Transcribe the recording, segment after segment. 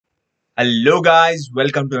Hello guys,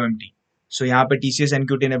 welcome to MT. सो यहाँ पे TCS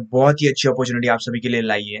NQT ने बहुत ही अच्छी अपॉर्चुनिटी आप सभी के लिए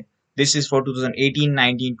लाई है। This is for 2018,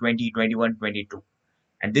 19, 20, 21, 22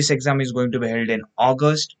 and this exam is going to be held in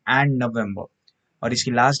August and November. और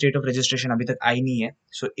इसकी लास्ट डेट ऑफ रजिस्ट्रेशन अभी तक आई नहीं है।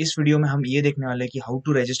 सो इस वीडियो में हम ये देखने वाले हैं कि how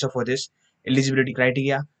to register for this, eligibility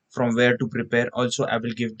criteria, from where to prepare. Also I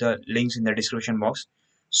will give the links in the description box.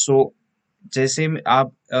 सो जैसे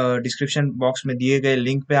आप डिस्क्रिप्शन बॉक्स में दिए गए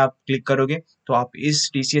लिंक पे आप क्लिक करोगे तो आप इस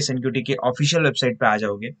टीसीएस एनक्यूटी के ऑफिशियल वेबसाइट पे आ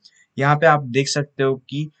जाओगे। यहाँ पे आप देख सकते हो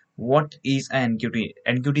कि what is NQT.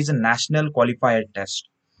 NQT is a national qualifier test.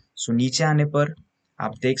 सो नीचे आने पर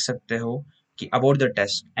आप देख सकते हो कि about the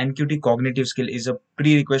test, NQT cognitive skill is a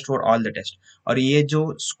pre request for all the test. और ये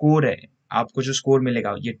जो स्कोर है, आपको जो स्कोर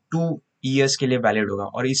मिलेगा ये 2 ईयर्स के लिए वैलिड होगा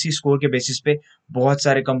और इसी स्कोर के बेसिस पे बहुत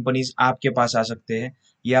सारे कंपनीज आपके पास आ सकते हैं।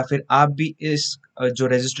 या फिर आप भी इस जो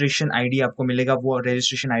रजिस्ट्रेशन आईडी आपको मिलेगा वो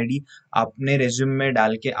रजिस्ट्रेशन आईडी अपने रेज्यूम में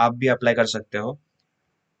डाल के आप भी अप्लाई कर सकते हो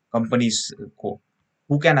कंपनीज को।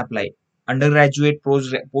 Who can apply? Under graduate,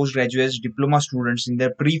 post graduate, diploma students in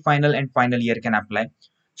their pre final and final year can apply.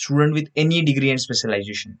 Student with any degree and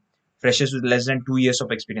specialisation, freshers with less than 2 years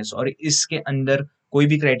of experience. और इसके अंदर कोई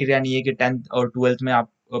भी criteria नहीं है कि 10th और 12th में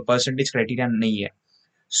आप परसेंटेज क्राइटेरिया नहीं है।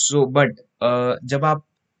 सो बट जब आप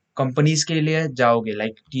कंपनीज के लिए जाओगे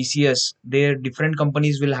like TCS, their different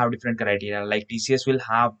companies will have different criteria. Like TCS will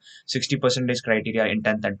have 60% criteria in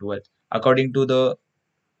 10th and 12th according to the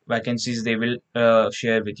vacancies they will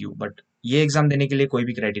share with you। But ये exam देने के लिए कोई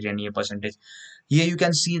भी क्राइटेरिया नहीं है परसेंटेज। ये you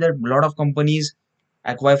can see that lot of companies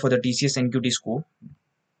acquire for the TCS NQT score.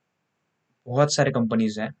 बहुत सारे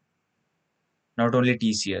कंपनीज हैं, नॉट ओनली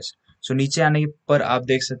टीसीएस। सो नीचे आने पर आप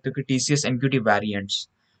देख सकते हो कि टीसीएस एनक्यूटी वेरिएंट्स।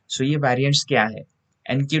 सो ये वेरिएंट्स क्या है?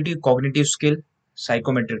 NQT cognitive skill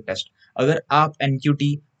psychometric test. अगर आप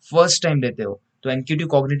एनक्यूटी फर्स्ट टाइम देते हो तो एनक्यूटी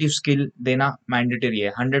कॉग्निटिव स्किल देना मैंडेटरी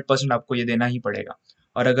है, 100% आपको ये देना ही पड़ेगा।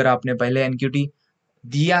 और अगर आपने पहले एनक्यूटी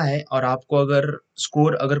दिया है और आपको अगर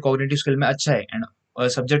स्कोर अगर कॉग्निटिव स्किल में अच्छा है एंड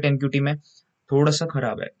सब्जेक्ट एनक्यूटी में थोड़ा सा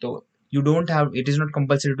खराब है तो you don't have, it is not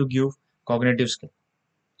compulsory to give cognitive skill.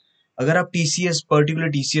 अगर आप टीसीएस, पर्टिकुलर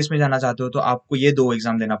टीसीएस में जाना चाहते हो तो आपको ये दो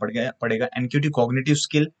एग्जाम देना पड़ेगा NQT cognitive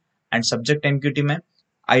skill and subject NQT में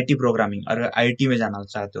आईटी प्रोग्रामिंग। अगर आईटी में जाना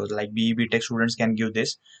चाहते हो like be take students can give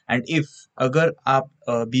this. And if अगर आप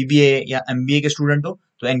बीबीए या एमबीए के स्टूडेंट हो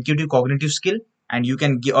तो NQT cognitive skill and you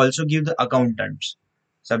can also give the accountants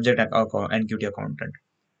subject NQT accountant.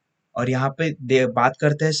 और यहाँ पे बात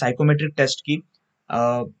करते हैं साइकोमेट्रिक टेस्ट की।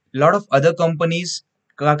 लॉट ऑफ अदर कंपनीज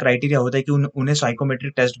का क्राइटेरिया होता है कि उन्हें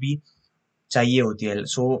साइकोमेट्रिक टेस्ट भी चाहिए होती है।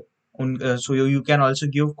 So you can also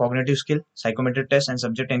give cognitive skill, psychometric test and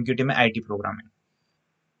subject NQT में आईटी प्रोग्रामिंग।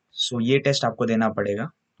 सो ये टेस्ट आपको देना पड़ेगा।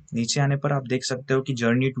 नीचे आने पर आप देख सकते हो कि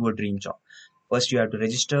journey to a dream job. First you have to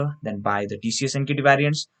register, then by the TCS NQT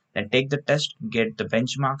variants, then take the test, get the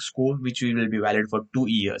benchmark score which will be valid for 2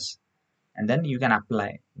 years, and then you can apply.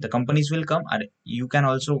 The companies will come and you can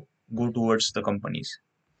also go towards the companies.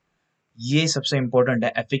 ये सबसे important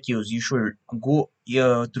है, FAQs you should go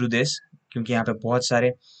through this, क्योंकि यहाँ पे बहुत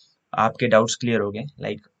सारे आपके doubts clear हो गए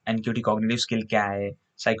लाइक एनक्यूटी कॉग्निटिव स्किल क्या है,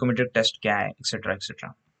 साइकोमेट्रिक टेस्ट क्या है, etcetera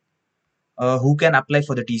etcetera. Who can apply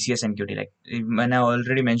for the TCS NQT? Like मैंने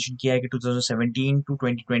ऑलरेडी मेंशन किया है कि 2017 टू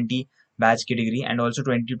 2020 बैच की डिग्री एंड ऑल्सो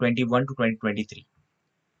 2021 टू 2023।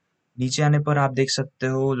 नीचे आने पर आप देख सकते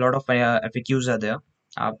हो lot of FAQs are there,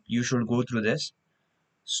 आप you should go through this.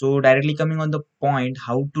 So directly coming on the point,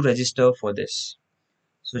 how to register for this.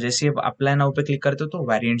 सो जैसे आप अप्लाई नाउ पे क्लिक करते हो तो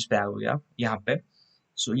वेरिएंट्स पे आओगे आप यहाँ पे।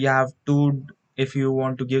 So you have to, if you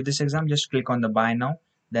want to give this exam just click on the by now.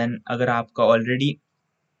 Then अगर आपका ऑलरेडी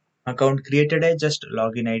अकाउंट क्रिएटेड है just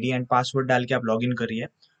log in ID and password डाल के आप लॉग इन करिए।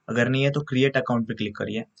 अगर नहीं है तो क्रिएट अकाउंट पे क्लिक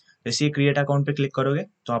करिए। जैसे ही क्रिएट अकाउंट पे क्लिक करोगे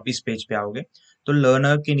तो आप इस पेज पे आओगे। तो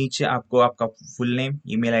लर्नर के नीचे आपको आपका full name,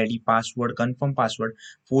 email ID, password, confirm password,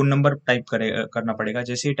 phone number type करना पड़ेगा।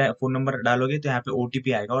 जैसे ही फोन नंबर डालोगे तो यहाँ पे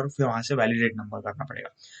ओटीपी आएगा और फिर वहां से वैलिडेट नंबर करना पड़ेगा।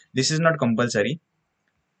 This is not compulsory.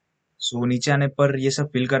 सो नीचे आने पर ये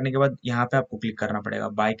सब फिल करने के बाद यहाँ पे आपको क्लिक करना पड़ेगा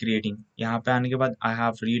बाय क्रिएटिंग। यहाँ पे आने के बाद आई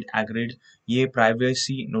हैव रीड एग्रीड, ये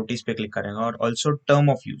प्राइवेसी नोटिस पे क्लिक करेगा और ऑल्सो टर्म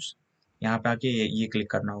ऑफ यूज यहाँ पे आके ये क्लिक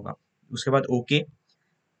करना होगा। उसके बाद okay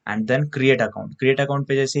and then create account. Create account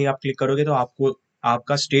पे जैसे ही आप क्लिक करोगे तो आपको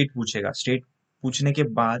आपका स्टेट पूछेगा। स्टेट पूछने के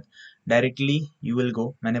बाद डायरेक्टली यू विल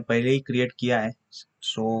गो, मैंने पहले ही क्रिएट किया है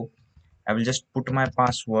सो I will just put my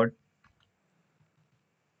password.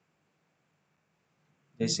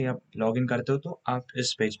 जैसे आप लॉग इन करते हो तो आप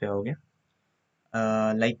इस पेज पे आओगे,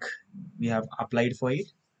 like we have applied for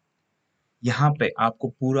it. यहाँ पे आपको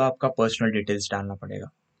पूरा आपका पर्सनल डिटेल्स डालना पड़ेगा।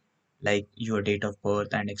 Like your date of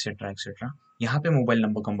birth and etcetera etcetera. यहाँ पे मोबाइल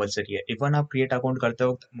नंबर कंपलसरी है। इवन आप क्रिएट अकाउंट करते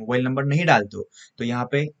वक्त मोबाइल नंबर नहीं डालते हो तो यहाँ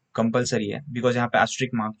पे कंपलसरी है, बिकॉज यहाँ पे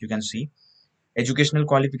asterisk mark you can see. Educational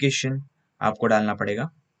qualification आपको डालना पड़ेगा,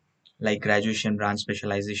 लाइक ग्रेजुएशन, ब्रांच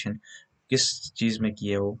स्पेशलाइजेशन किस चीज़ में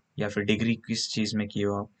किए हो, या फिर डिग्री किस चीज़ में किए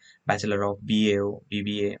हो आप, बैचलर ऑफ बीए हो,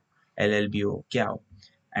 बीबीए, एलएलबी हो, क्या हो,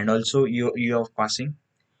 and also year of passing.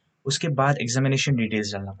 उसके बाद एग्जामिनेशन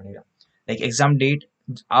डिटेल्स डालना पड़ेगा, लाइक एग्जाम डेट,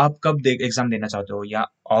 आप कब एग्जाम देना चाहते हो, या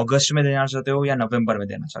अगस्त में देना चाहते हो या नवंबर में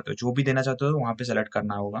देना चाहते हो, जो भी देना चाहते हो वहाँ पे सेलेक्ट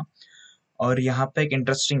करना होगा। और यहाँ पे एक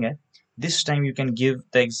इंटरेस्टिंग है, this time you can give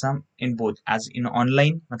the exam in both as in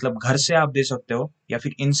online, मतलब घर से आप दे सकते हो, या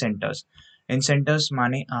फिर इन सेंटर्स। इन सेंटर्स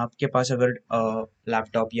माने आपके पास अगर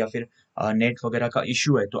लैपटॉप या फिर नेट वगैरह का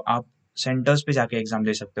इशू है तो आप सेंटर्स पे जाके एग्जाम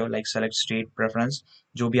दे सकते हो, लाइक सेलेक्ट स्टेट प्रेफरेंस,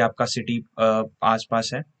 जो भी आपका सिटी आस पास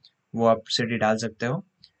है वो आप सिटी डाल सकते हो।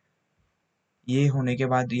 ये होने के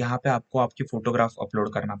बाद यहाँ पे आपको आपकी फोटोग्राफ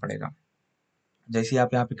अपलोड करना पड़ेगा। जैसे ही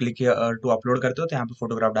आप यहाँ पे क्लिक टू अपलोड करते हो तो यहाँ पे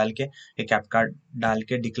फोटोग्राफ डाल के एक कैप कार्ड डाल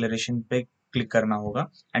के डिक्लेरेशन पे क्लिक करना होगा,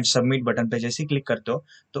 एंड सबमिट बटन पे जैसे ही क्लिक करते हो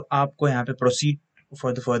तो आपको यहाँ पे प्रोसीड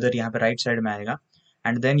फॉर द फर्दर यहाँ पे राइट साइड में आएगा,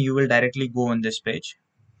 and then you will directly go on this page.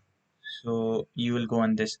 So you will go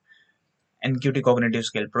on this NQT cognitive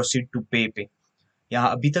skill proceed to पे पे।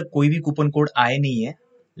 यहाँ अभी तक कोई भी कूपन कोड आए नहीं है।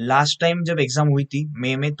 लास्ट टाइम जब एग्जाम हुई थी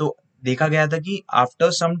मई में तो देखा गया था कि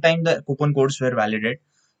after some time the coupon codes where वैलिडेड,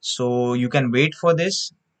 so you can wait for this,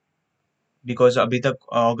 because अभी तक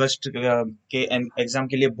अगस्त के एग्जाम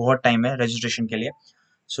के लिए बहुत टाइम है रजिस्ट्रेशन के लिए।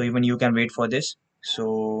 So even you can wait for this.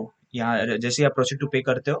 सो यहाँ जैसे आप प्रोसीड टू पे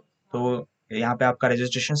करते हो तो यहाँ पे आपका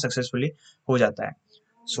रजिस्ट्रेशन सक्सेसफुली हो जाता है।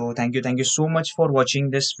 So thank you so much for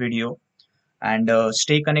watching this video, and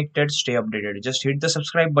stay connected, stay updated. Just hit the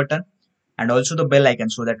subscribe button and also the bell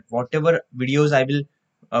icon so that whatever videos I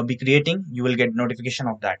will be creating, you will get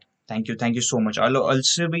notification of that. Thank you so much. I'll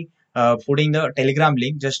also be putting the Telegram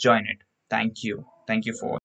link. Just join it. Thank you for